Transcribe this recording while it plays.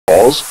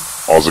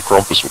Klaus, or the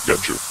Krampus will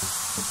get you.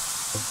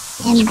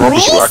 Embrace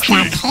Krampus will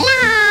actually the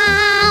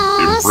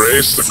Klaus.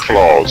 embrace the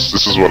Klaus.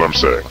 This is what I'm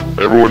saying.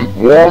 Everyone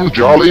warm,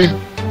 jolly,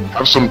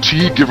 have some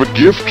tea, give a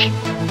gift,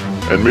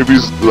 and maybe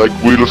like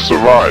we'll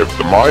survive.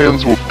 The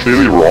Mayans were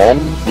clearly wrong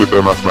with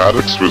their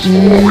mathematics. With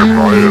we're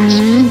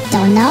Mayans.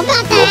 Don't know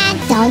about that.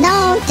 Don't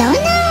know.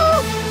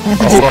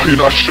 Oh, you're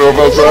not sure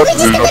about that?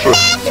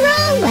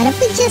 What if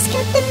we just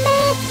got the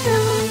math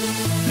wrong?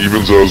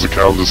 Even though the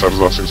calendars have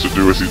nothing to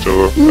do with each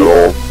other at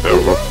all,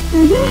 ever.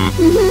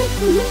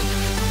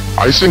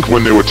 I think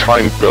when they were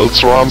tying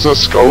belts around their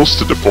skulls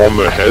to deform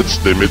their heads,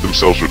 they made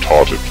themselves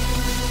retarded.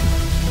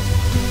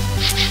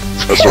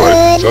 That's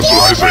right. That's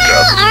what I think.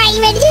 Alright,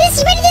 you ready to do this?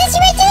 You ready to do this? You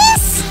ready to do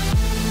this?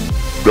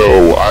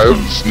 No, I'm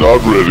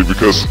not ready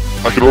because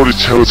I can already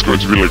tell it's going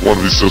to be like one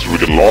of these things where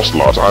we get lost a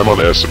lot. I'm on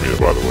Estimate,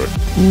 by the way.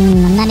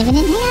 I'm not even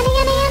in. Hang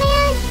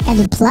on.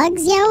 Gotta do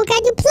plugs, yo.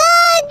 Gotta do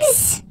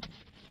plugs.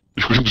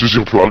 You can use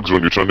your plugs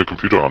when you turn your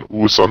computer on.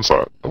 Ooh,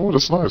 sunset. Oh,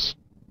 that's nice.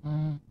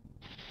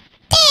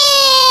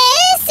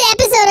 This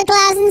episode of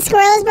Klaus and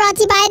Squirrel is brought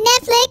to you by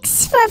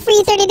Netflix. For a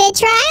free 30-day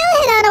trial,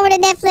 head on over to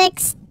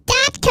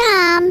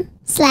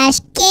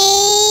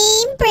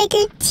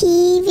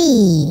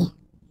netflix.com/GameBreakerTV.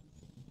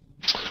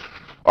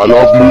 I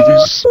love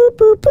movies. Boop,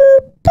 boop,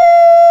 boop,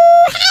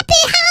 boop.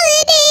 Happy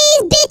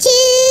holidays,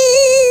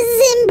 bitches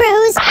and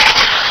bros.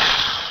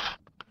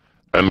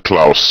 And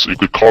Klaus, you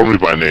could call me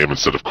by name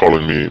instead of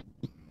calling me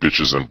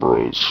bitches and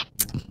bros.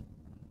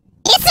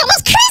 It's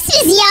almost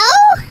Christmas, yo!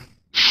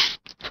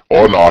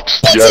 Or not.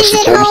 Bitches Yes,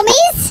 it's and almost...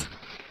 homies.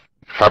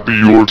 Happy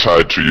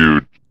Yuletide to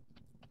you,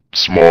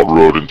 small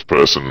rodent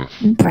person.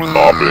 Bro. Where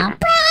are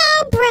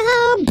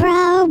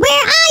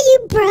you,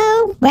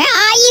 bro? Where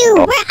are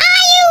you?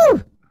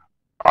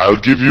 I'll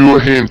give you a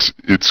hint.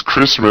 It's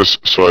Christmas,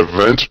 so I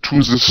went to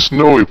the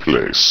snowy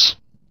place.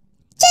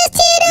 Just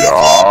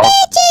Yeah.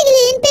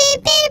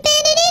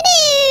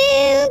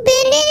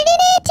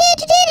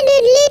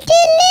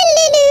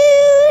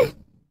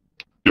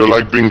 You're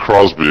like Bing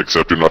Crosby,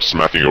 except you're not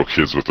smacking your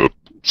kids with a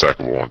sack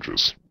of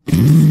oranges.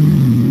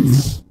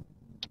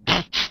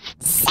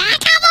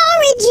 Sack of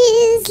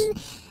oranges!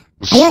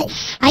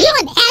 Are you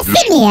on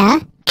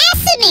Estimate?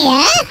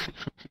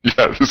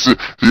 Yeah, this is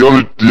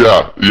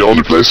the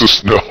only place with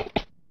snow.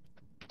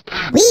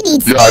 We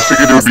need snow, I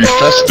figured it would be snow,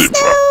 festive.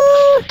 snow.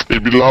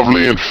 It'd be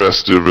lovely and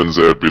festive, and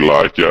there'd be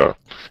like,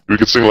 we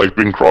could sing like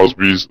Bing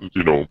Crosby's,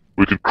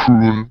 we could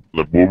croon,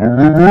 like, woo, woo,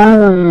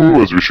 woo,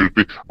 woo, as we should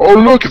be. Oh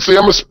look, it's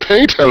the MS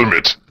Paint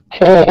helmet!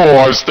 Oh,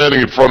 I'm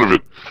standing in front of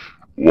it.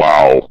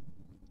 Wow.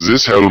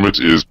 This helmet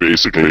is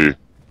basically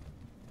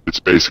a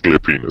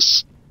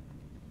penis.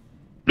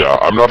 Yeah,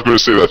 I'm not going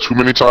to say that too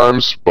many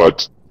times,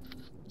 but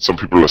some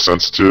people are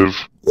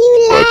sensitive.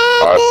 You like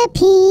the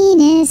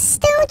penis,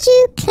 don't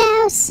you,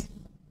 Klaus?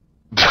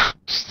 I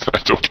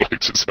don't like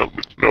this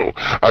helmet, no.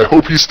 I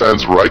hope he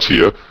stands right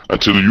here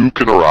until you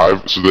can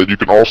arrive, so that you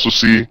can also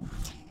see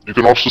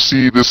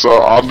this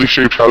oddly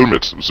shaped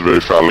helmet. It's a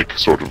very phallic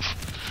sort of.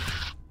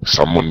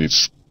 Someone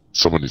needs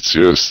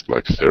serious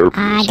like therapy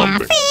or something. I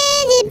got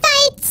friend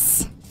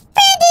invites,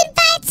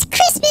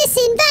 Christmas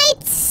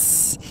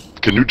invites.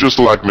 Can you just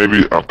like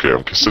maybe I'm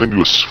sending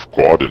you a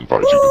squad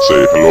invite. You can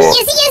say hello. Yes.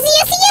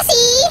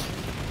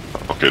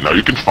 Okay, now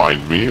you can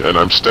find me, and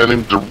I'm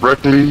standing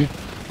directly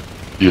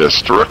in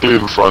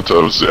front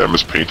of the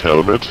MS Paint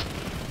helmet.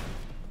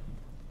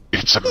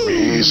 It's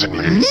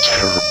amazingly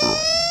terrible.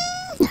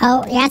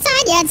 Oh, you're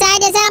outside. I'm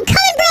coming,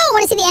 bro. I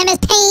want to see the MS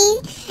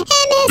Paint.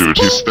 Dude,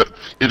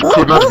 it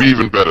could not be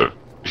even better.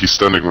 He's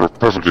standing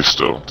perfectly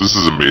still. This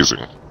is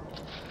amazing.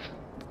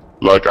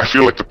 Like, I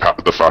feel like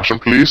the fashion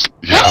police.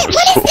 Yeah, what is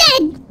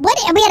that? What?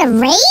 Are we at a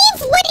rave?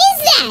 What is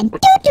that?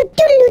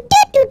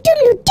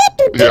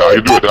 Yeah, I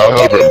do it. I'll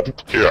help him.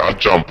 Here, I'll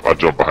jump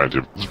behind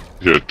him.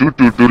 Here,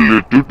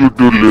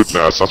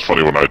 Nah, it's not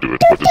funny when I do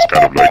it, but it's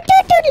kind of like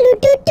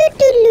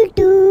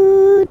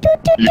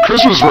the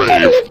Christmas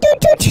rave.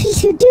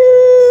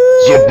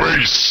 The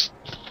bass.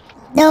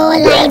 No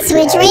light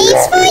switch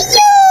raves for you,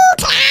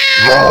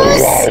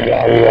 Klaus.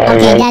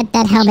 Okay,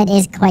 that helmet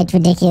is quite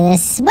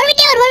ridiculous. What are we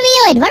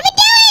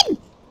doing?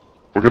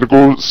 We're gonna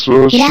go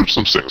shoot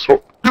some things.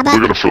 Oh, we're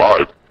gonna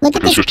fly. Look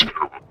at this. You're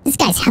terrible. This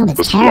guy's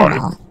helmet's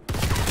terrible.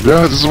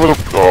 Yeah, this is what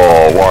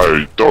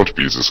why? Don't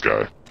be this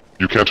guy.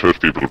 You can't hurt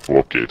people at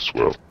warp gates,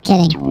 well.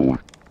 Kidding. It's a rule.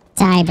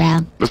 Sorry,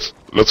 bro. Let's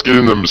get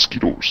in the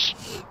mosquitoes.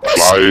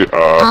 Fly,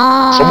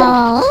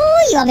 Oh,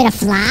 you want me to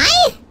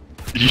fly?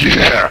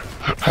 Yeah,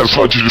 I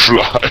want you to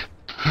fly.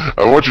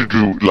 I want you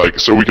to, like,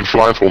 so we can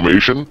fly in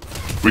formation.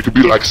 We could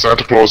be like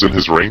Santa Claus and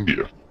his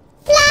reindeer.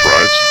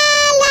 Fly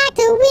like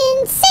the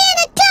wind,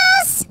 Santa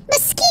Claus,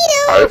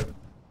 mosquito.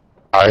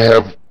 I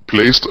have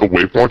placed a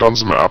waypoint on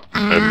the map,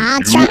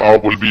 and you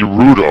will be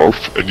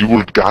Rudolph, and you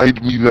will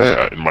guide me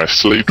there in my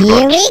sleigh tonight.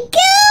 Here we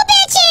go,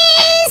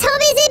 bitches!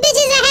 Homies and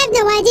bitches, I have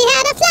no idea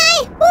how to fly.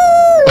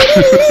 Ooh, I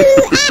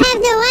have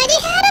no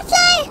idea how to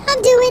fly.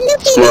 I'm doing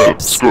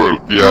loopy-loops. Squirrel.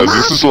 Yeah,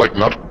 this is like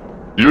not...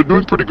 You're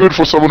doing pretty good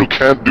for someone who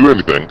can't do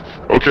anything.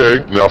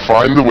 Okay, now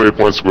find the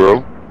waypoint,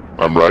 Squirrel.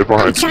 I'm right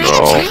behind you now.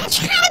 I'm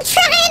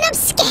trying. I'm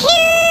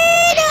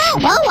scared. Oh,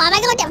 whoa, what am I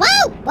going to do?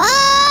 Whoa.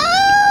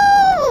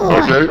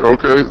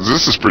 Okay.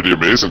 This is pretty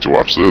amazing to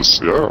watch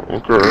this. Yeah,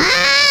 okay.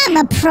 I'm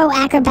a pro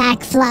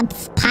acrobat flop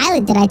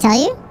pilot, did I tell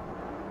you?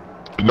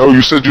 No,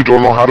 you said you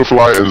don't know how to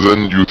fly and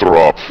then you throw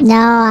up. No,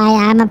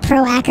 I'm a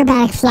pro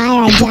acrobatic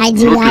flyer. I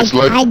do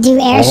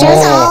air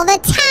shows all the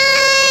time.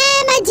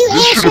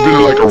 This should have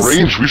been like a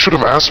range. We should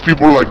have asked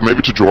people like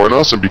maybe to join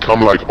us and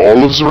become like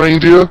Olive's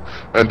reindeer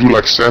and do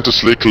like Santa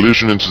sleigh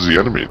collision into the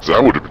enemy.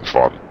 That would have been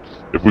fun.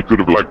 If we could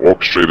have like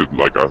orchestrated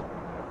like a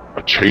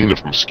chain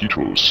of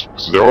mosquitoes.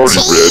 So they're already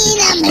red.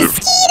 Chain of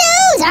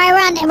mosquitoes!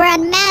 Alright, we're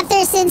on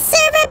Matherson's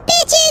server,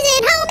 bitches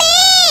and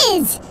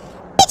homies!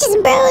 Bitches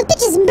and bros,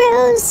 bitches and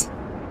bros.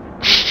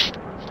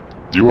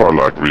 You are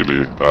like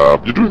really,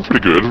 you're doing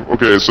pretty good.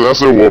 Okay, so that's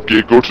the warp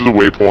gate. Go to the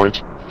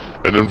waypoint.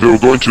 And then we're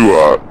going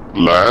to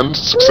land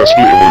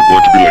successfully and we're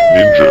going to be like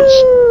ninjas.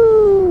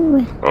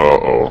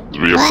 Uh-oh.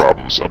 We have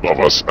problems above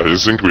us. I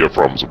think we have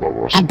problems above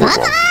us. Above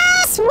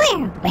us?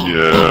 Where?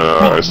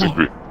 Yeah,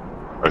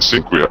 I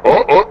think we are.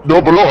 Oh,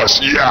 no, below us.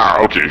 Yeah,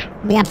 okay.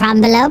 We got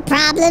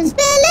problems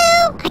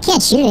below. I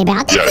can't shoot anybody.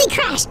 I'll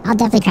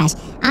definitely crash.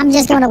 I'm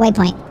just going to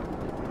waypoint.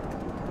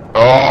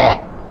 Oh.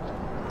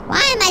 Why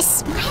am I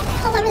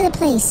all over the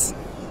place?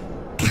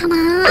 Come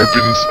on.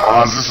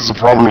 This is a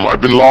problem.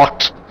 I've been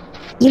locked.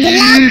 You've been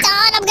locked on.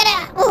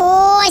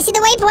 Oh, I see the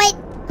waypoint.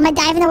 Am I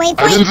diving the waypoint?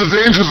 I'm in the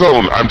danger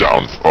zone. I'm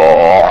down.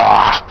 Oh.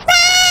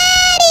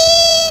 Right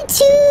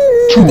into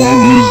the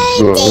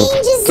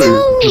danger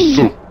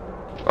zone.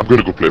 I'm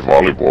gonna go play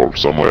volleyball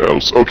somewhere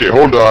else. Okay,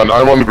 hold on.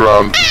 I'm on the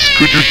ground.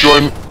 Could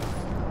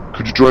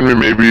you join me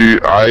maybe?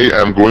 I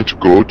am going to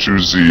go to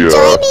the...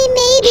 Join me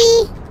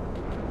maybe.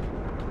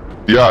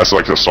 Yeah, it's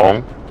like a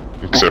song,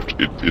 except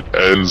it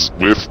ends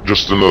with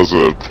just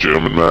another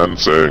German man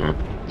saying,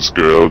 this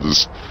girl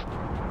is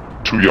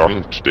too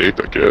young to date,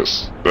 I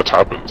guess. That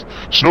happens.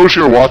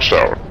 Snowshoe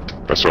Watchtower.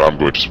 That's where I'm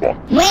going to spawn.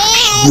 Where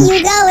are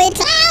you going?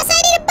 Klaus,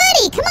 I need a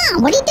buddy. Come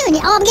on, what are you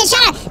doing? Oh, I'm getting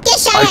shot at. Get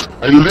shot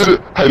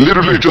at. I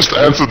literally just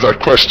answered that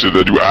question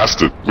and you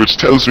asked it, which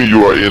tells me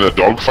you are in a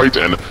dogfight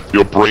and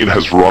your brain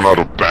has run out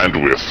of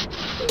bandwidth.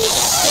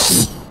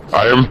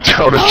 I am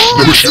down at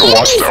Snowshoe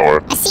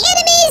Watchtower. I see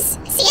enemies.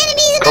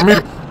 Come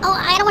here. Oh,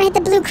 I don't want to hit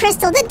the blue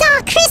crystal. The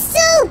dark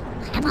crystal.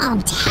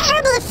 I'm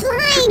terrible at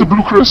flying. Hit the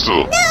blue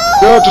crystal. No.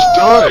 Yeah, just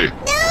die.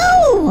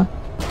 No,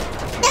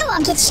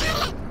 I'm getting shot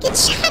at.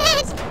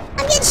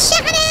 I'm getting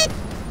shot at.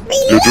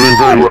 Reload. You're doing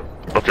very well.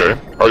 Okay.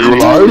 Are you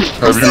alive?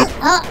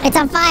 Oh, it's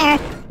on fire.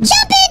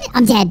 Jumping.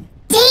 I'm dead.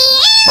 Damn.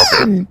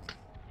 Okay.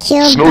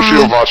 Killed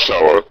Snowshoe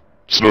Watchtower.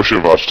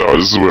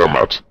 This is where I'm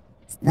at.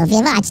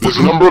 There's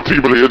a number of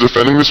people here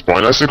defending this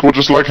point. I think we'll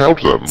just like help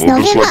them.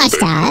 Snowshoe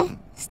Watchtower.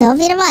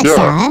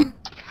 Yeah.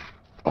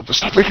 Oh,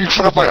 stop making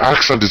fun of my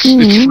accent. It's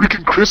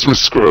freaking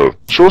Christmas, Squirrel.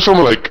 Show some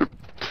like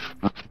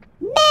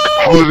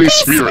holiday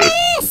spirit.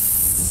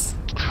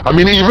 I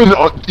mean,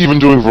 even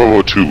doing World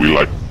War II, we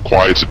like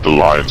quieted the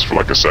lines for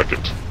like a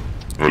second.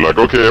 We're like,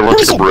 okay, everyone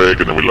take a break,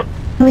 and then we like.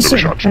 Who's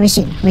shooting? There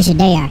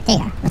you are.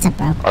 What's up,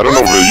 bro? I don't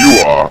know where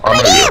you are.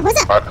 I'm here.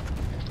 What's up?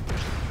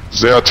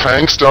 There are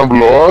tanks down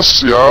below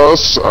us,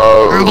 yes.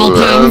 Are they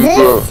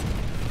Kansas?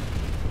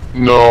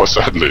 No,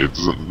 sadly,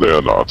 they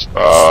are not.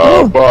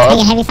 But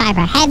heavy fire.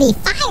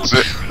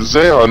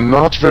 They are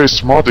not very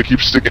smart. They keep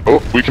sticking.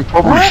 Oh, we can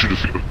probably shoot a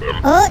few of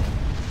them. Oh,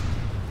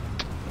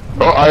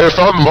 I have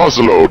found the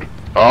muzzleload.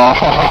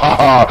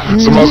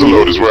 The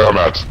muzzleload is where I'm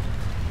at.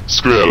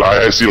 Squirrel,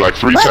 I see like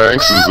 3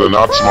 tanks, and they're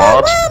not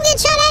smart. Get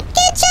shot at,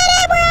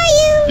 where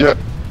are you? Yeah.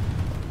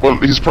 Well,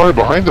 he's probably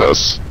behind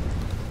us.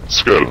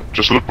 Squirrel,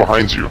 just look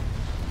behind you.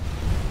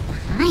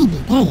 Behind me,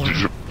 there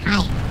you are.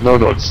 No,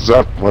 it's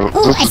that. Well,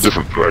 that's a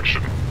different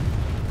direction.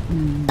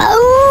 Boom!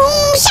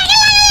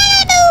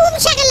 Shakalaka! Boom!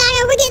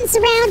 Shakalaka! We're getting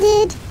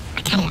surrounded. I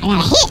got a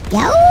hit,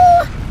 yo!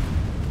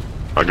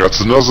 I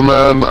got another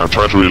man. I'm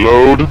trying to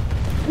reload.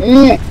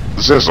 Ooh!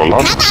 There's a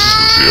lot of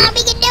resistance here.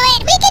 We can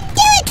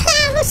do it,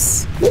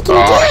 Klaus! We can do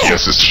it!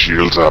 Yes, his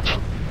shield's up.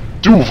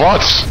 Do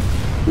what?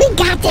 We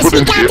got this,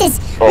 we got the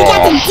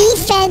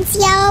defense,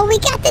 yo! We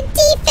got the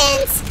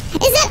defense!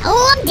 Is that...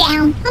 Oh,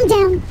 I'm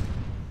down.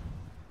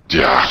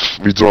 Yeah,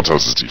 we don't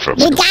have the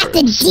defense. We got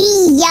the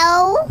D,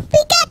 yo! We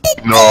got the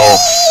D! No.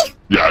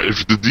 Yeah,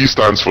 if the D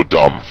stands for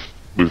dumb,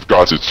 we've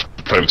got it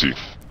plenty.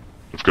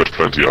 We've got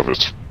plenty of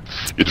it.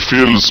 It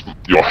fills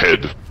your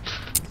head.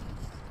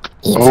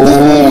 This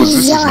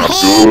is not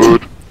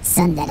good. This is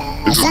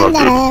not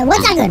good.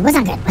 What's not good?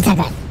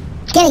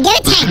 Get a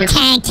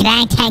tank!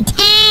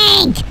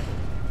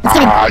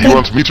 You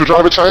want me to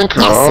drive a tank?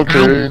 Yes,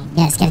 okay.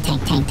 Yes, get a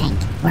tank.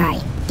 Where are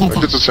you?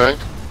 Get a tank.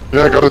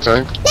 Yeah, I got a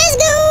tank. Let's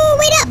go!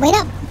 Wait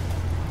up!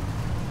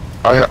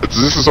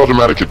 This is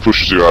automatic, it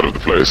pushes you out of the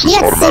place. It's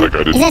automatic,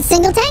 Is that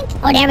single tank?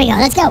 Oh, there we go,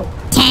 let's go!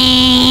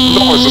 Tank!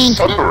 No, it's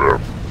a Thunderer!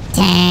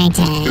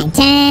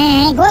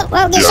 Tank!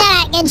 Whoa, get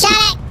shot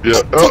at!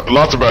 Yeah,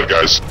 lots of bad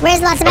guys.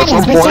 Where's lots of bad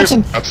guys? Which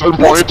direction? At some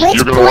point,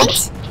 you're gonna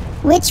want...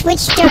 Which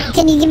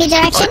can you give me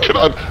direction?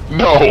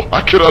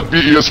 I cannot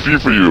be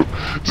ESP for you.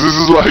 This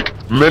is like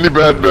many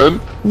bad men.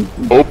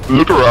 Oh,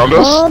 look around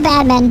us. Oh,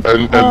 bad men.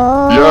 And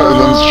yeah,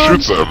 and then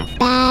shoots them.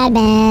 Bad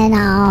men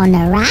on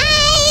the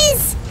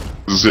rise.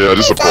 Yeah,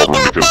 this is a problem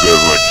because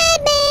there's like... Bad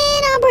men.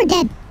 Oh, we're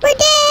dead. We're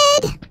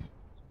dead.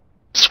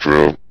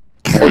 Squirrel.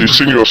 When you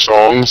sing your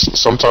songs,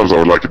 sometimes I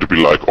would like it to be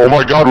like, oh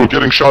my god, we're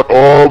getting shot.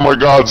 Oh my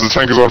god, the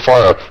tank is on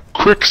fire.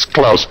 Quick,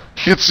 Klaus,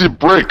 hit the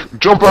brake.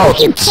 Jump out.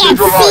 You can't see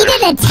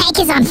that the tank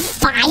is on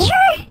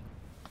fire?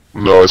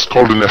 No, it's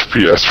called an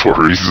FPS for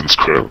a reason,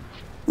 Squirrel.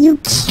 You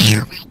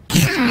can't. Oh my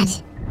god.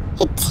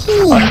 Hit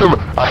T.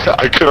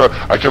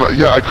 I cannot,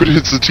 yeah, I could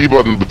hit the T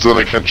button, but then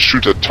I can't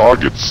shoot at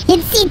targets.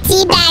 Hit the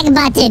T-bag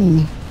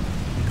button.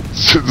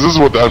 This is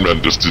what that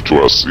man just did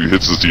to us. He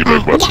hits the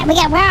T-bag button.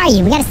 Where are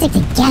you? We gotta stick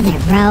together,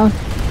 bro.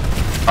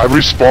 I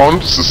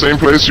respawned, it's the same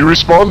place you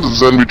respawned, and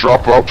then we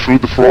drop out through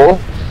the floor.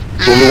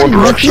 It's only one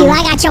direction.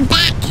 I got your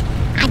back.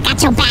 I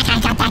got your back. I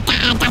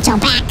got your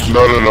back.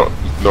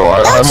 No,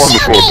 I'm on the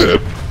floor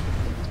dead.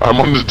 I'm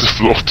on the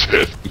floor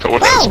dead. No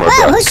one has my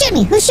back. Who shoot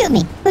me? Who shoot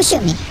me? Who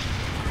shoot me?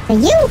 For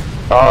you?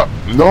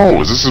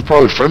 No, this is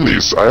probably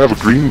friendlies. I have a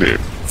green name.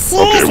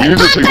 Seriously? Okay, we need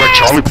to take back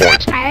Charlie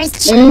Point.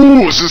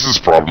 Ooh, this is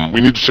a problem.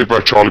 We need to take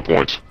back Charlie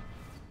Point.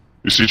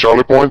 You see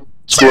Charlie Point?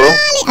 Squirrel?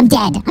 I'm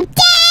dead. I'm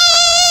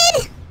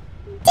dead!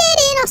 Dead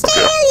in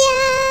Australia!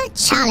 Okay.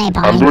 Charlie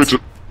Point. I'm going to...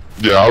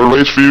 Yeah, I'll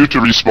wait for you to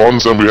respawn,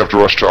 then we have to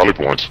rush Charlie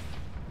Point.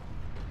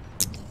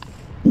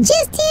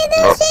 Just hear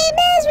those same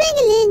bells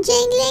ringling,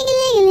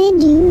 jingling,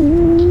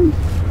 doo.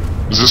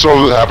 Is this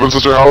all that happens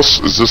at your house?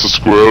 Is this a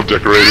squirrel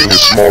decorating his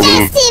small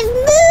little...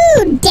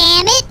 mood,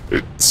 damn it!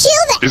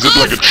 Chill the Is it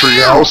like a F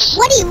tree out. house?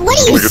 What are you,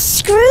 like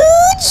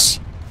Scrooge?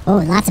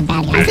 Oh, lots of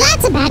bad guys.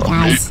 Lots of bad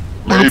guys.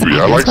 Maybe.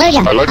 I like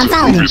I'm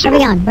following you. Where we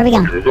going? Where we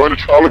going? We're going to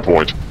Charlie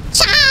Point.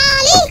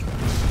 Charlie!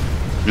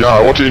 Yeah,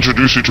 I want to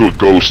introduce you to a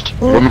ghost.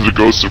 Ooh. One of the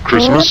ghosts of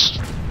Christmas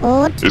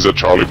is at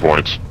Charlie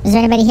Point. Is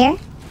there anybody here?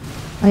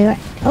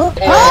 Oh,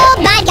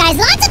 bad guys!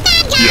 Lots of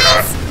bad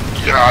guys!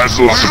 Yeah, there's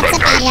lots of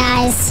bad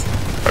guys.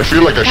 I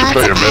feel like I should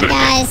play a medic.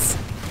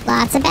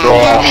 Lots of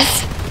bad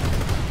guys.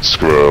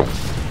 Squirrel.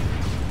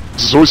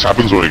 This always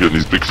happens when we get in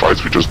these big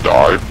fights, we just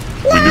die.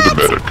 We need a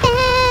medic.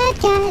 Bad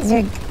guys.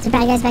 Is there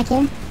bad guys back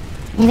here?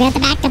 Maybe at the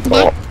back, at the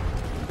back.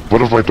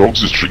 One of my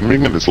dogs is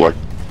screaming and it's like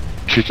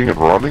kicking and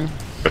running.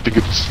 I think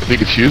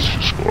it hears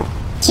you, Squirrel.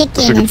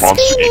 Kicking and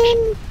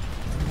screaming.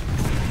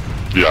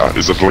 Yeah,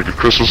 is that like a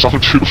Christmas song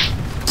too?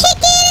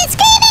 Kicking and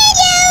screaming,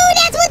 yo!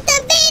 That's what the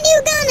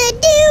venue gonna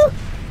do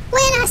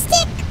when I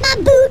stick my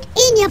boot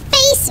in your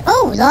face.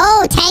 Oh,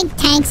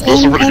 tanks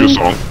That's a pretty good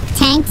song.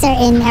 Tanks are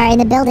in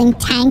the building.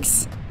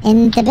 Tanks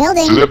in the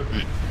building. Is that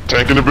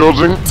tank in the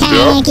building?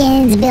 Tank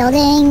in the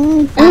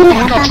building. Oh,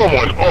 I got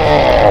someone.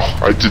 Oh,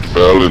 I did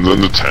well, and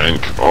then the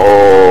tank.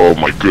 Oh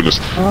my goodness.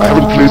 I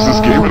haven't played this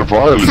game in a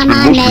while. It's Come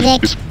on,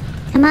 medic.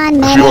 Come on,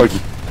 medic. I feel like...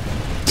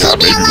 Keep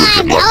me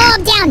alive! Oh,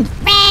 I'm down!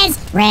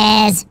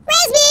 Res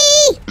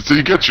me! Did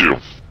he get you?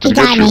 He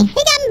got me,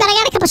 but I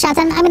got a couple shots.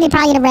 I'm gonna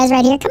probably get a res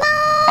right here. Come on!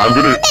 I'm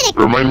gonna... medic.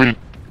 Remind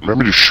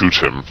me to shoot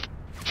him.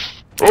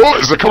 Oh,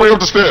 is it coming up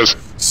the stairs?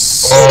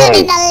 Shoot him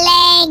in the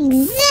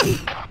legs!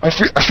 I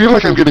feel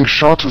like I'm getting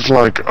shot with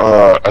like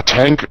a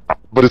tank,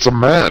 but it's a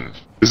man.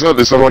 Is that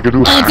like a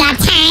new hack?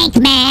 It's a tank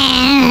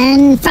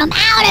man from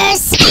outer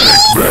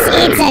space!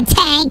 It's a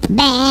tank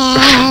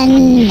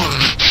man!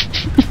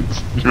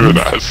 You're an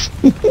ass.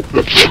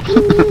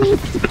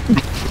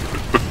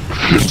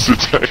 It's a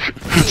tank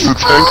man. It's a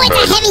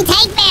heavy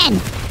tank man!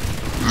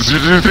 Do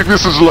you think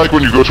this is like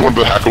when you go to one of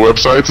the hacker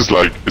websites? It's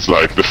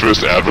like the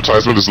first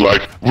advertisement is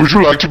like, would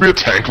you like to be a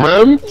tank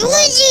man? Would you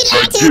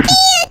like to be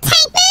a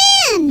tank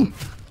man?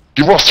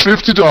 Give us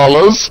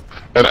 $50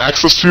 and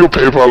access to your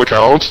PayPal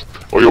account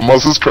or your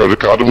mother's credit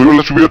card, and we will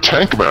let you be a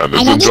tank man.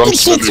 And then you can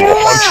shoot through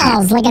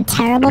walls like a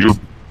terrible...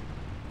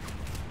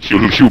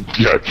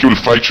 He'll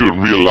fight you in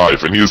real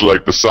life, and he's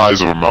like the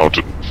size of a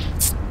mountain.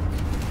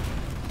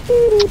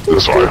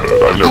 That's what I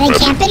heard. I've never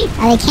met him.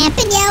 Are they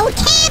camping, yo?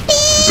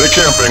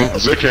 Camping!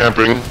 They're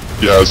camping.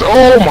 Yes.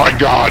 Oh my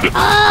god!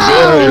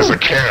 There is a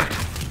camp.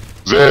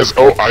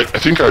 I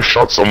think I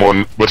shot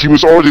someone, but he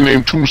was already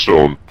named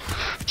Tombstone.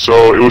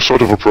 So it was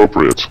sort of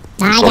appropriate.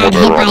 I got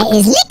hit by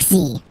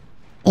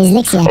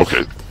Islixia.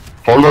 Okay.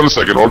 Hold on a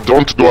second.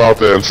 Don't go out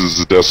there into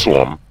the death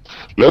swarm.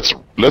 Let's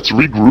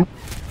regroup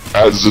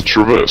as the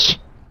Traverse.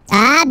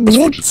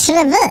 The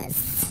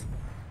Traverse.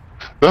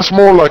 That's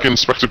more like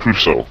Inspector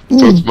Clouseau.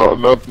 That's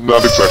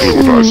not exactly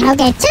what I said.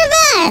 Okay,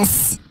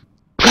 Traverse.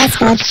 Let's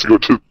go.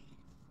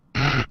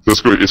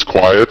 Let's go. It's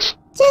quiet.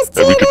 Just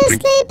hear those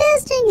sleigh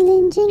bells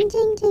jingling,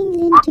 jingling too.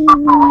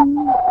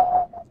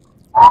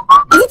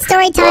 Is it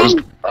story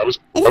time? Is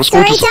it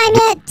story time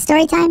yet?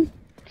 Story time?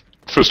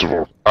 First of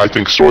all, I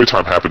think story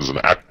time happens in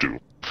Act 2.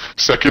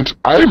 Second,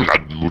 I'm not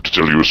in the mood to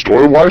tell you a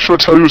story. Why should I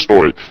tell you a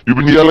story? You've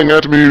been yelling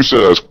at me, you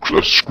said I was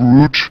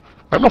Scrooge.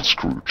 I'm not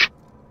Scrooge.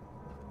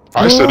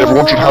 I said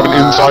everyone should have an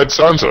inside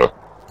Santa.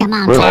 Come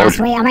on, Klaus.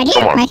 I'm right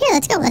here. Right here.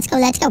 Let's go.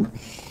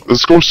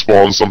 Let's go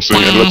spawn something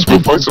and let's go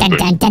fight something.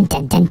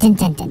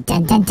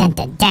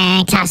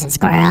 Klaus and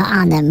Squirrel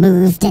on the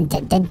move.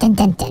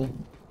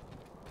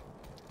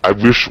 I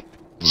wish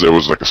there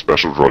was like a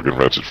special drug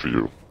invented for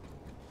you.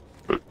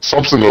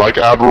 Something like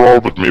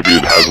Adderall, but maybe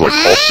it has like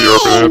cough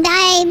syrup in it.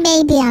 I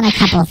may be on a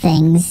couple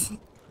things.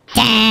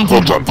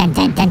 Hold on. I'm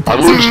going to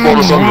spawn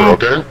us under,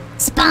 okay?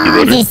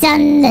 Spawn us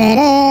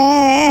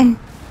under.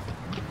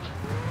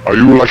 Are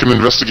you like an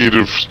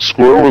investigative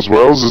squirrel as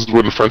well? Is this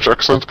when the French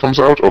accent comes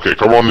out? Okay,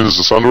 come on in as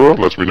a Sunderer,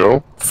 let me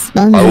know.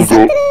 I will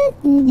go.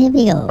 Here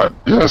we go.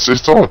 Yes,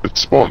 it's on.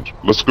 It's spawned.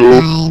 Let's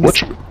go. What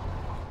should we...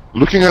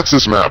 Looking at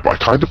this map, I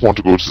kind of want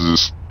to go to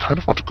this.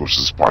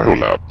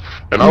 Biolab,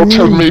 and I'll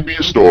tell maybe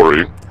a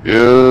story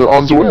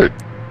on the way.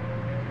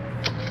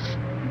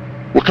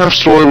 What kind of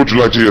story would you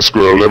like to hear,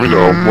 Squirrel? Let me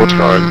know. What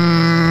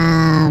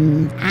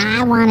kind?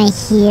 I want to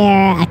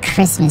hear a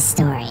Christmas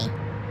story.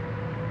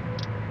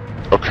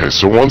 Okay,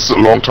 so once a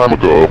long time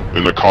ago,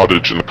 in a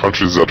cottage in the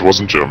country that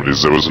wasn't Germany,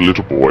 there was a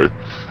little boy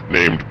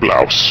named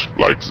Blouse,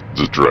 like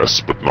the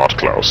dress, but not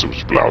Klaus. It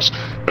was Blouse,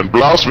 and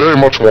Blouse very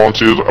much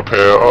wanted a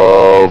pair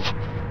of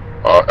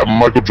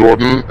Michael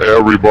Jordan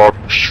Air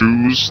Reebok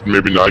shoes,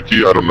 maybe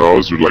Nike, I don't know, it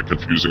was like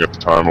confusing at the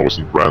time, I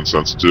wasn't brand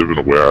sensitive and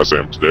aware as I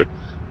am today.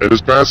 And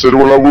his parents said,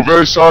 well, we're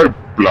very sorry,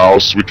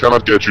 Blouse, we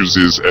cannot get you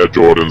these Air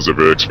Jordans, they're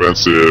very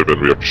expensive, and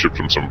we have to ship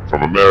them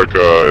from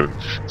America, and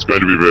it's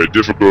going to be very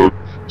difficult.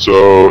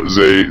 So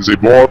they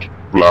bought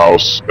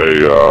Blouse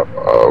a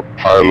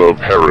pile of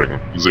herring,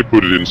 they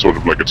put it in sort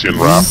of like a tin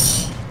wrap,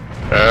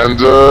 and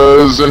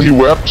then he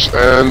wept,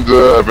 and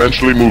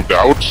eventually moved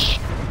out,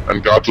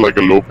 and got like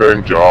a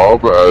low-paying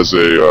job as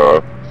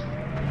a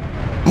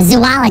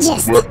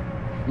zoologist.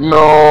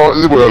 No,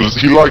 well,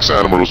 he likes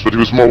animals, but he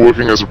was more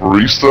working as a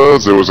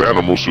barista. There was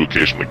animals who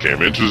occasionally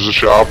came into the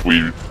shop.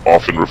 We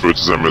often refer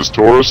to them as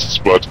tourists,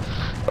 but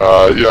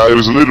yeah, it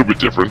was a little bit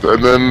different.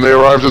 And then they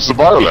arrived at the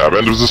biolab.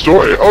 End of the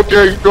story.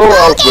 Okay, go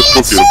out. Let's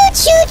go kill.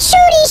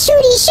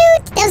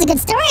 Shoot! That was a good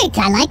story.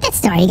 I like that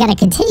story. You gotta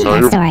continue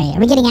that story. Are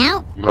we getting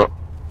out? No.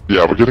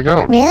 Yeah, we're getting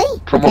out. Really?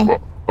 Come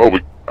on. Oh,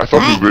 I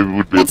thought we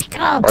would be... Let's go.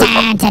 I'm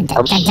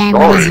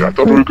sorry. I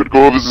thought we could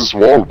go over this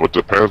wall, but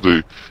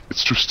apparently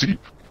it's too steep.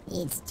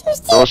 It's too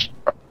steep.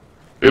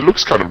 It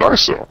looks kind of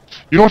nice, though.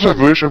 You know what I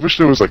wish? I wish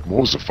there was, like,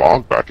 more of the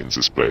fog back in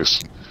this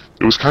place.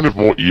 It was kind of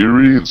more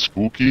eerie and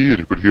spooky, and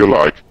you could hear,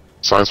 like,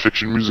 science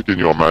fiction music in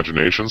your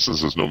imagination,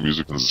 since there's no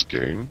music in this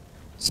game.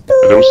 Spooky.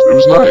 And it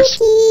was nice.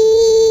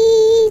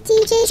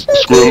 DJ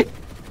Spooky. Squirrel,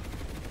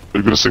 are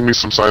you gonna sing me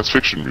some science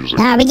fiction music?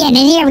 We're getting in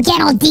here. We're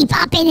getting all deep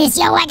up in this.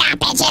 Yo, I got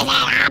bitches.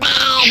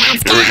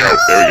 Let's go. Here we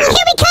go.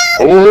 Here we come.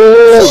 Oh,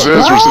 there's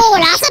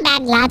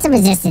resistance. Lots of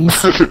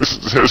resistance.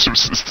 There's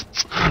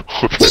resistance.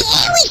 Okay.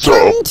 Here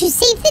we come to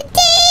save the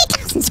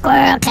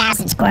day. Klaus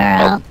and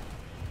Squirrel.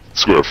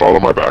 Squirrel, follow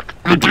my back.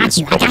 I got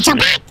you. I got your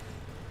back.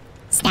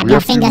 Snap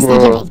your fingers.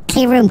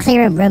 Clear room.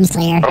 Room's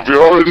clear.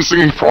 We're already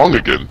singing Prong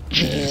again.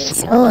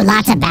 Jeez. Oh,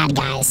 lots of bad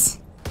guys.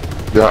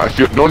 Yeah, I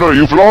feel... No,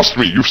 you've lost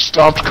me. You've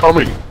stopped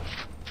coming.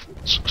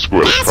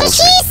 Squirrel, that's what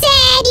she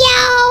said,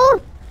 yo!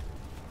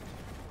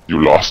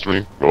 You lost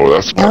me? Oh,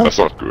 that's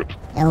not good.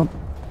 Nope.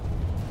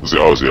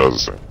 The other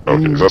thing.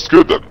 Okay, that's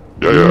good then.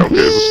 Yeah, okay,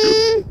 that's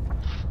good.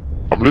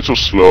 I'm a little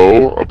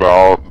slow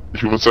about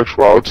human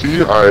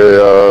sexuality.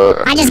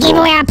 I just gave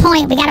away our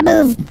point. We gotta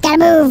move.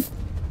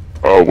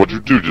 Oh, what'd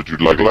you do? Did you,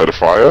 like, light a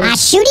fire?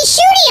 Shooty!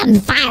 I'm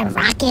fire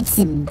rockets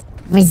and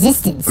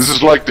resistance. This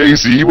is like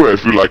DayZ, where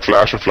if you, like,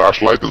 flash a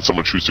flashlight, then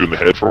someone shoots you in the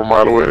head from a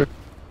mile away.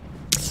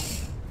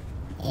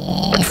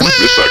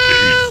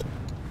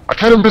 I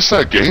kind of miss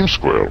that game,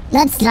 Squirrel.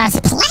 Let's play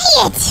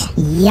it.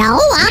 Yo,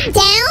 I'm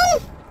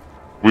down.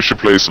 We should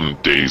play some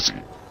DayZ.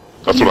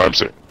 That's what I'm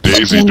saying.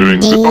 DayZ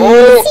doing...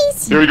 Oh!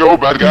 Here we go,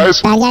 bad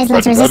guys. Bad guys,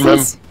 let's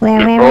resistance. Where?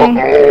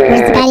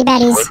 Where's the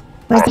baddies?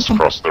 Where's the...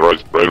 Cross, they're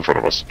right in front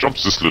of us.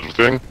 Jumps this little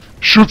thing.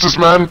 Shoots this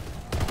man.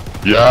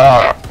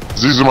 Yeah!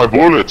 These are my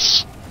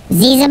bullets.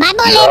 These are my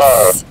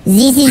bullets. Yeah.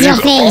 This is your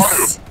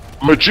face.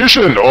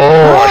 Magician! Oh,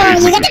 I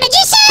hate you got the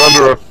magician!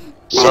 Thunder.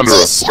 Oh, I'm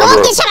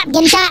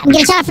getting shot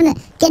from the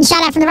right. Getting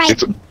shot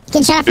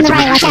from the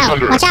right. Watch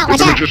out.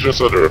 It's a magician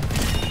Thunder.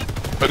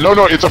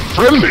 No, it's a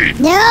friendly.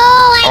 No, I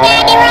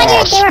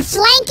know. They were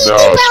flanking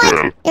you,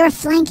 bro. They were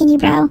flanking you,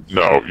 bro.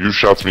 No, you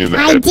shot me in the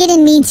head. I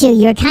didn't mean to.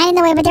 You were kind of in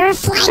the way, but they were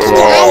flanking you.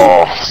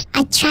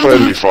 I tried.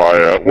 Friendly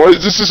fire.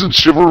 What? This isn't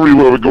Chivalry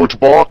where we go to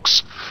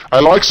box. I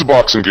like the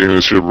boxing game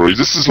in Chivalry.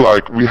 This is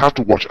like, we have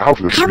to watch out.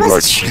 I was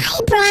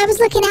trying, bro. I was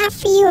looking out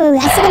for you.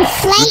 I saw them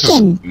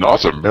flanking. This is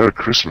not a Merry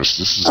Christmas.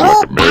 This is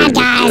like a Merry bad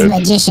guys,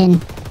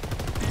 magician.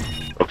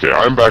 Okay,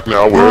 I'm back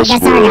now. Where's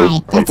that's our guy.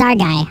 That's our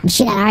guy. I'm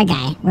shooting at our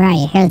guy. Where are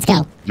you? Here, let's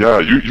go. Yeah,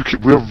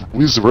 we're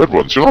the red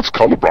ones. You're not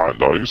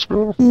colorblind, are you,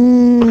 Squirrel? Okay.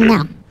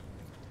 No.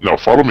 No,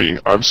 follow me.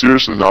 I'm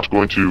seriously not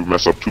going to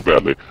mess up too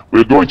badly.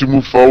 We're going to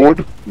move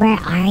forward. Where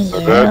are you?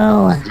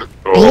 Are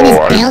you in this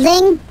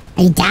building?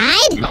 Are you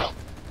died? No.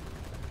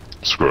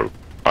 Squirrel,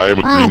 I am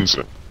a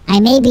cleanser. I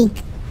may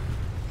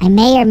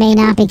or may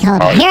not be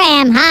colorblind. Here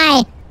I am.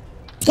 Hi.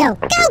 Let's go.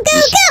 Go.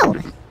 Go.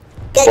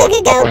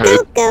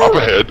 Up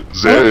ahead,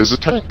 there is a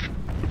tank.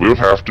 We'll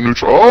have to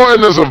neutralize. Oh,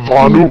 and there's a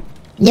Vanu.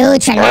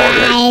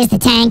 Neutralize the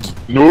tank.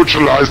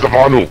 Neutralize the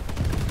Vanu.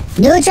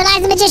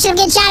 Neutralize the magician. I'm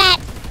getting shot at.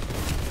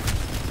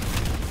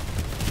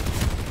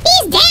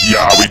 He's dead.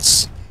 Yeah,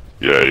 bitch.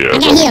 Yeah. I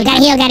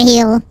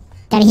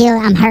gotta heal.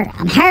 I'm hurt.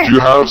 Do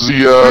you have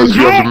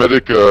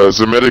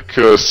the medic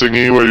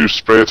thingy where you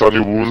spray it on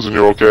your wounds and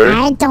you're okay?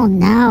 I don't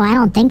know. I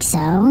don't think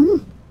so.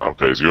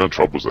 Okay, so you're in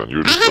trouble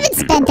then. I haven't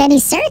spent any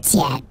certs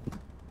yet.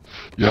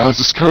 Yeah,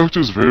 this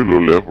character is very low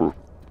level.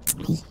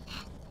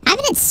 I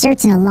haven't had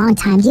certs in a long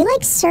time. Do you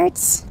like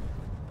certs?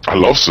 I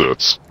love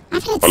certs. I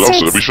love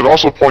certs. We should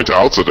also point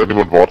out that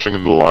anyone watching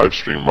in the live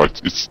stream,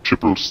 it's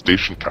triple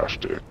station cash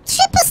day.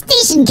 Triple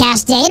station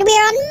cash day, and we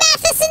are on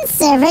Matheson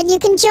server. And you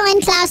can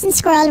join Klaus and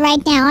Squirrel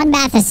right now on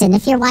Matheson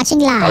if you're watching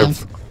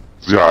live.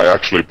 I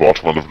actually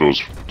bought one of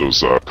those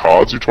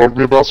cards you told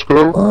me about,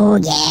 Squirrel. Oh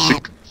yeah.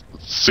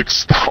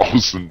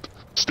 6,000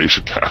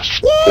 station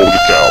cash. Yeah, Holy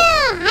cow!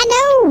 I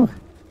know.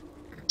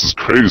 This is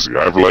crazy.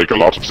 I have like a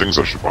lot of things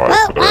I should buy.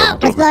 Whoa,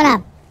 what's going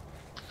up?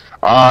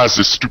 It's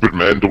this stupid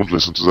men. Don't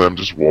listen to them.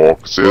 Just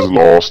walk. Say it's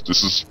lost.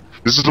 This is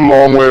the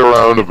long way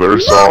around. I'm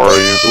very sorry.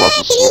 It's lots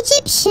of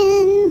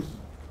Egyptian.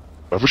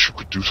 I wish you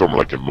could do something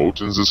like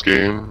emote in this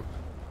game.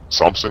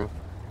 Something.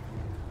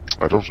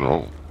 I don't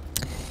know.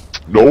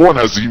 No one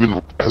has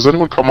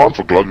anyone come on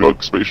for Glug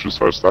Glug Spacious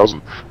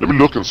 5000? Let me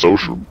look in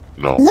social.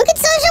 No. Look at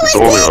social with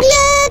Glug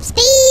Glug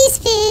Space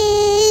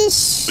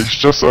Fish. It's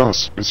just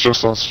us.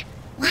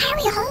 Why are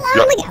we all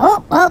alone? Yeah.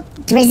 Oh,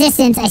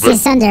 resistance. I see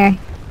Sunder.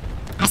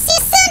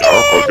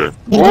 Oh, okay.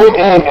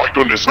 Oh my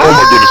goodness. Oh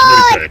my goodness.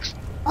 Many tanks.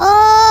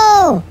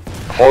 Oh.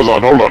 Hold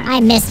on. I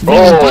missed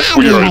really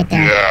badly right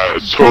there. Yeah,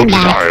 so did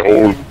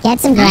I. Get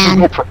some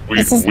ground.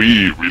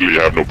 We really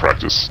have no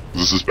practice.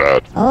 This is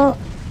bad. Oh.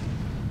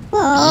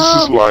 Whoa.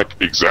 This is like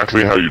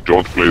exactly how you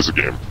don't play the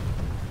game.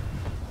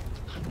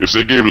 If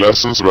they gave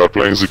lessons about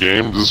playing the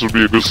game, this would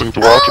be a good thing to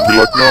watch and be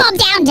like, no.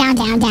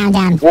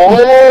 Down.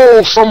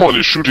 Whoa! Someone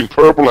is shooting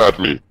purple at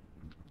me.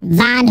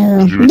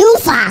 Vanu. New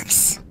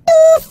Fox.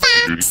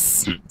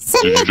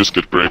 Did you just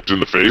get raped in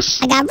the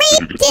face? I got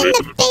raped in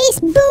the face.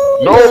 Boom.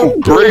 No,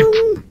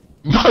 grape.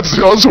 That's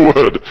the other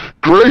word.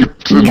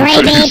 Graped in the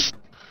face.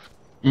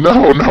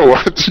 No.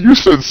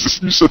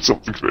 You said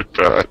something very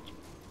bad.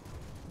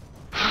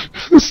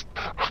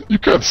 You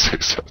can't say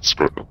that,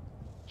 Squirrel.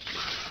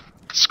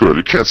 Squirrel,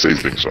 you can't say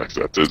things like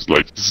that. This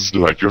is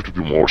like you have to be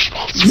more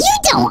responsible. You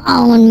don't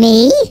own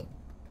me.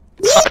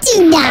 You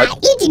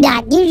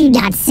do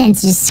not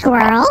censor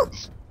Squirrel.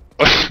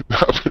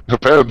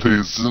 Apparently,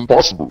 this is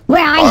impossible.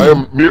 Where are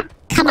you?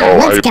 Come on,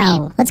 let's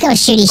go. Let's go,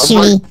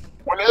 shooty.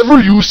 Whenever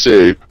you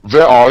say,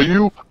 "Where are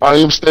you?" I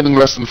am standing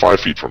less than 5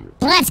 feet from you.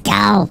 Let's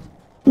go.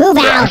 Move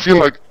out. I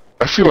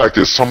feel like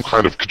there's some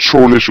kind of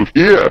control issue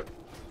here.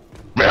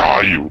 Where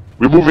are you?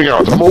 We're moving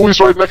out. I'm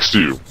always right next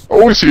to you.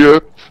 Always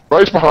here,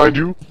 right behind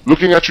you,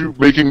 looking at you,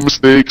 making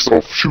mistakes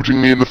of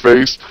shooting me in the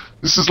face.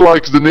 This is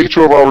like the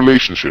nature of our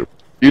relationship.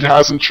 It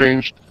hasn't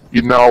changed.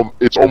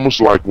 It's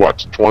almost like,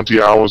 what,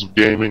 20 hours of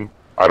gaming?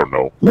 I don't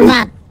know. Move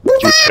up.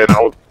 10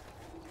 hours.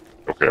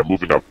 Okay, I'm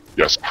moving up.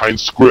 Yes,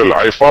 Heinz Squirrel,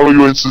 I follow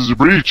you into the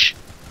breach.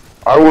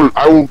 I will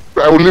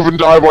live and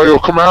die by your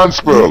command,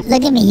 Squirrel.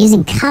 Look at me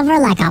using cover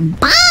like a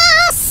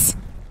boss.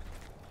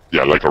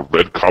 Yeah, like a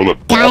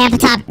red-colored guy up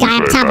top.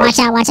 Watch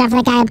out for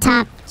that guy up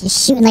top.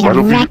 Just shooting like a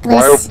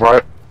reckless.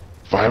 Why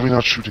are we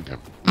not shooting him?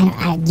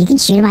 You can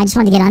shoot him. I just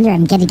want to get under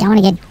him. I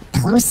want to get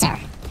closer.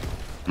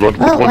 What do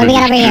we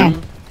got over here?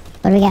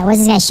 What do we got? What's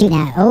this guy shooting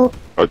at? Oh.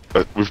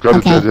 We've got a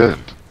dead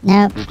end.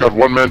 No. We've got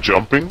one man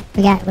jumping.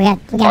 We got two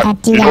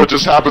guys. You know what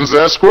just happens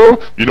there, Squirrel?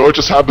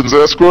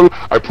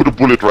 I put a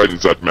bullet right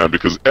into that man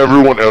because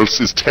everyone else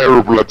is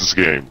terrible at this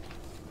game.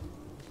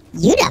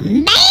 You the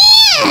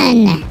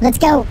man! Let's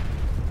go.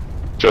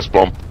 Chest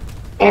bump.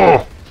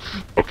 Oh!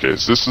 Okay,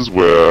 so this is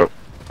where...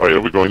 Oh yeah,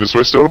 we're going this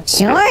way still?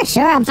 Sure,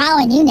 I'm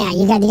following you now.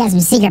 You got some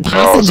secret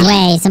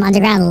passageway, some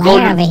underground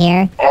lair over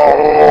here.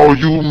 Oh,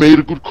 you made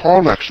a good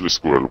call actually,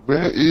 Squirrel.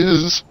 Where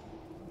is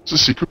the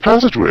secret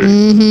passageway?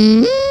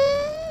 Mm-hmm.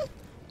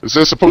 Is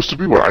there supposed to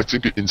be one? I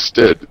think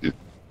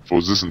for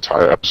this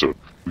entire episode,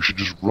 we should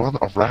just run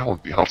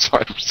around the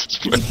outside of this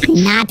place.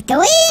 Not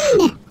go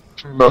in!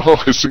 No,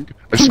 I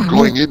think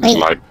going in is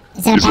like...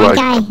 Is that a bad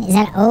guy? Is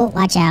that... Oh,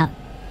 watch out.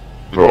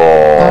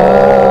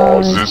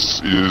 Oh,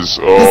 this is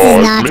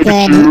not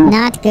good.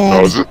 Not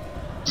good. No,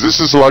 this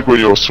is like when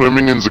you're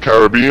swimming in the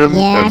Caribbean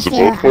and the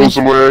boat pulls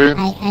away.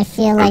 I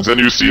feel like... And then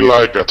you see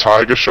like a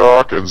tiger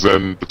shark, and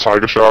then the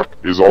tiger shark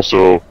is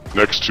also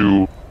next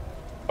to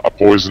a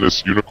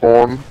poisonous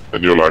unicorn,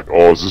 and you're like,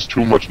 oh, this is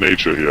too much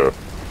nature here.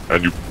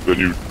 And then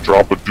you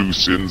drop a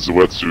deuce in the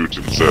wetsuit,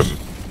 and then...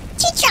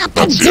 You drop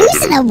a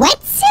deuce in a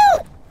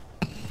wetsuit?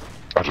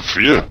 Out of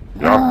fear.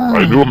 Yeah,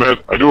 I knew a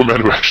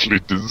man who actually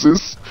did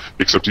this.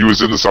 Except he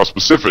was in the South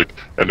Pacific,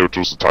 and it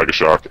was a tiger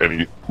shark, and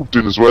he pooped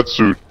in his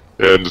wetsuit,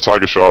 and the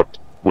tiger shark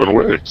went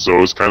away. So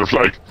it was kind of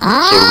like, a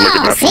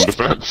natural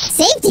defense.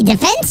 Safety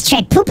defense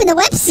trick, poop in the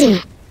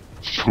wetsuit.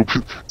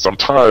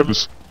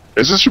 Sometimes.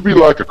 This should be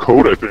like a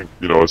code, I think.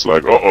 You know, it's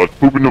like,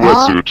 poop in the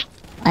wetsuit.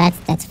 Oh,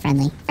 that's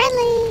friendly.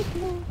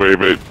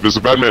 Wait, there's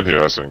a bad man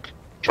here, I think.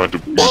 Trying to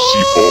be C4.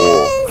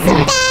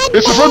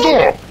 It's the front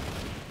door!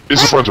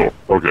 It's the front door.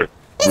 Okay.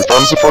 We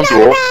found the front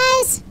door.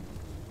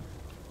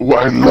 Oh,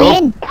 I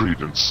love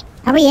Credence.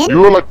 Are we in? You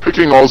were like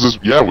picking all this.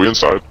 Yeah, we're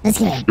inside. Let's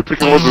go. You're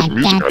picking all this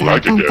music. I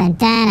like it.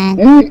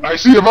 Ooh, I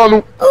see a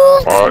Manu.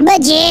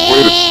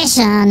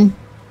 Magician.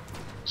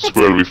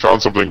 Squirrel, we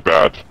found something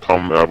bad.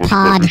 Come, I have a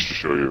fish to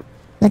show you.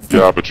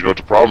 Yeah, but you know what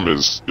the problem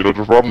is? You know what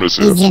the problem is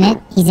here? He's in it.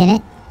 He's in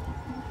it.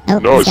 Oh,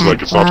 no, it's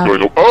like it's not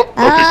going up. Oh,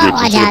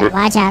 okay, good.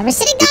 Watch out. We're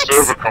sitting ducks. The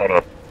server caught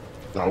up.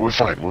 No, we're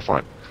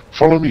fine.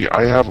 Follow me.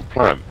 I have a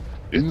plan.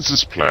 In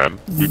this plan,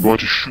 we're going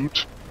to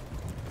shoot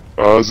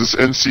this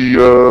NC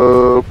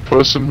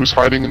person who's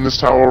hiding in this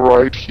tower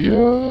right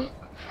here.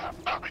 I'm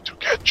coming to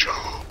get you.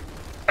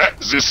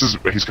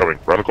 He's coming.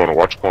 Round the corner.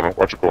 Watch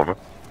the corner.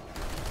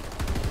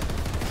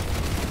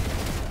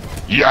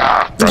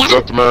 Yeah, that's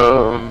that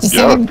man.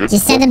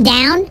 Just send him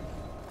down?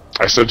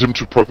 I sent him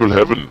to Purple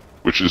Heaven,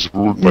 which is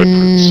ruled by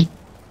Prince.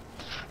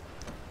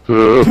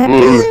 Purple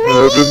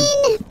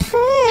Heaven.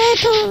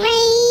 Purple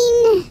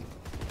rain.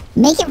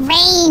 Make it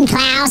rain,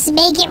 Klaus.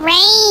 Make it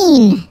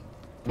rain.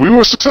 We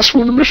were successful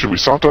in the mission. We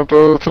stopped at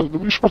the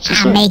mission.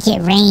 I'll make it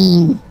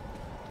rain.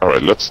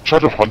 Alright, let's try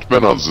to hunt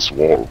men on this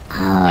wall.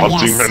 Oh,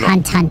 yes.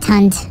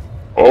 Hunt.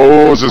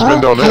 Oh, there's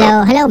men down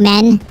there. Hello,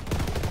 men.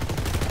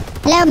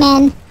 Hello,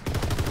 men.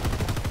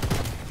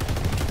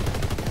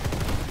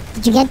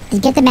 Did you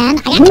get the man?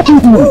 I got the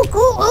man.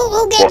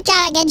 Ooh,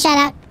 getting shot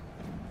out.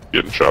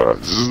 Getting shot out.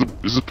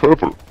 This is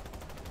purple.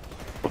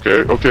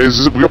 Okay,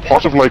 we are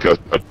part of like a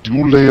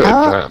dual layer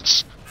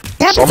advance.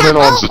 Some men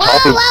on the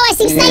top. I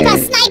see sniper on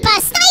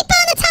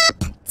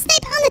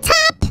the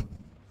top.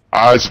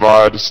 Eyes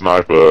wide,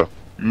 sniper.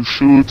 You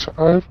shoot,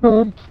 I've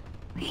done.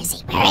 Where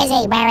is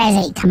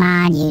he? Come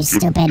on, you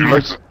stupid.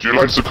 Do you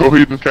like the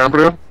Coheed and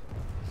Cambria?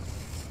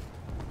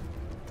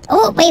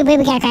 Oh, wait,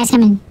 we got guys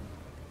coming.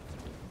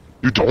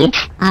 You don't?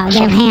 Oh,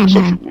 get him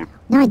hand.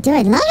 No, I do.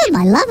 I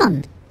love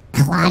him.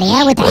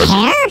 Claudia with the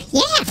hair?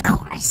 Yeah, of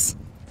course.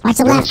 Watch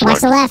the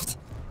left.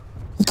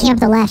 He came up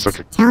the left.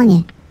 Okay. Telling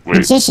you.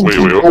 Magician. Wait.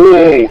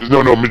 Oh,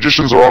 no,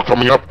 magicians are all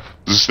coming up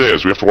the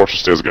stairs. We have to watch the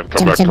stairs again.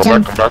 Come back.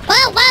 Whoa.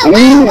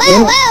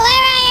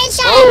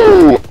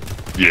 Oh!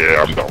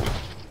 Yeah, I'm down.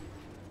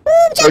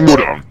 Tango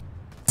down.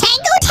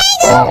 Tango.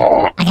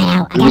 Oh, I got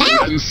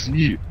out.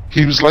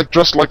 He was like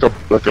dressed like a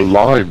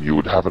lime you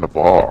would have in a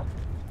bar.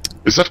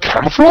 Is that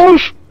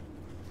camouflage?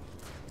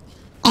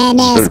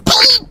 MSP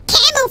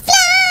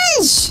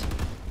camouflage!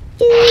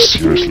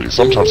 Seriously,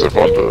 sometimes I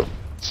wonder.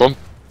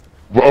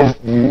 Well,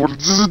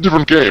 this is a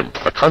different game.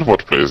 I kind of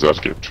want to play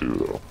that game too,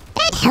 though.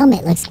 That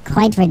helmet looks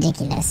quite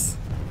ridiculous.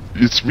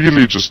 It's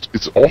really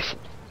it's awful.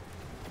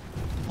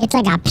 It's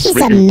like a piece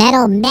of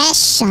metal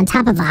mesh on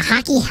top of a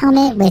hockey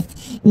helmet with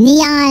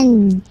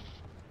neon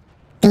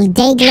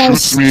day-glow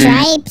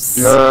stripes.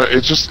 Yeah,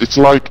 it's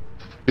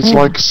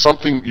like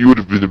something you would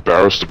have been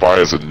embarrassed to buy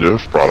as a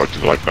Nerf product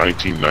in like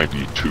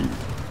 1992.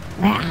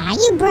 Where are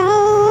you,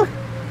 bro?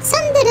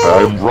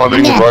 I'm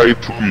running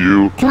right to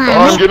you. Come on,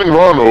 I'm getting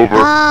run over.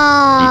 Oh,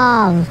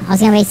 I was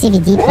gonna receive a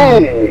deep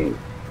one.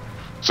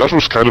 So that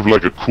was kind of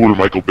like a cool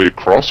Michael Bay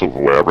crossover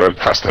where I ran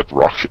past that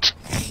rocket.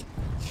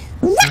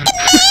 Rocket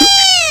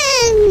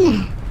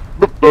Man!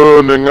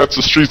 Burning at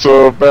the streets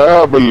of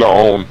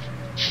Babylon.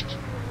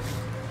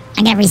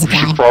 I got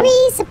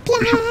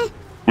resupply.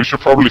 We should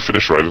probably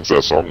finish writing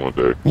that song one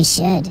day. We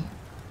should.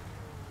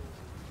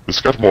 It's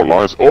got more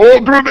lines. Oh,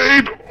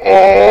 grenade!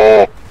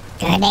 Oh!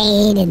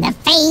 Grenade in the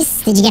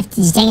face. Did you take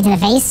it to the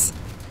face?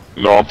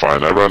 No, I'm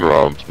fine. I ran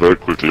around very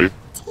quickly.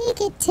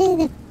 Take it to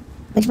the...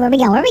 Where are we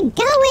going?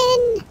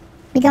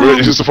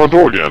 Wait, here's the front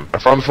door again. I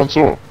found the front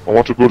door. I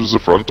want to go to the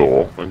front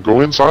door and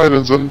go inside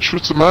and then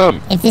shoot the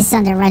man. If this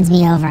thunder runs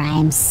me over, I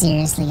am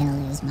seriously gonna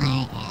lose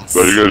my ass.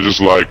 So you're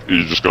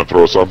just gonna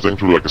throw something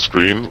through like a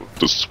screen?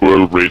 Does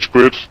Squirrel rage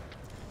quit?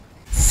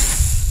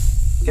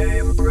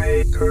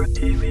 Gamebreaker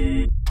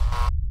TV.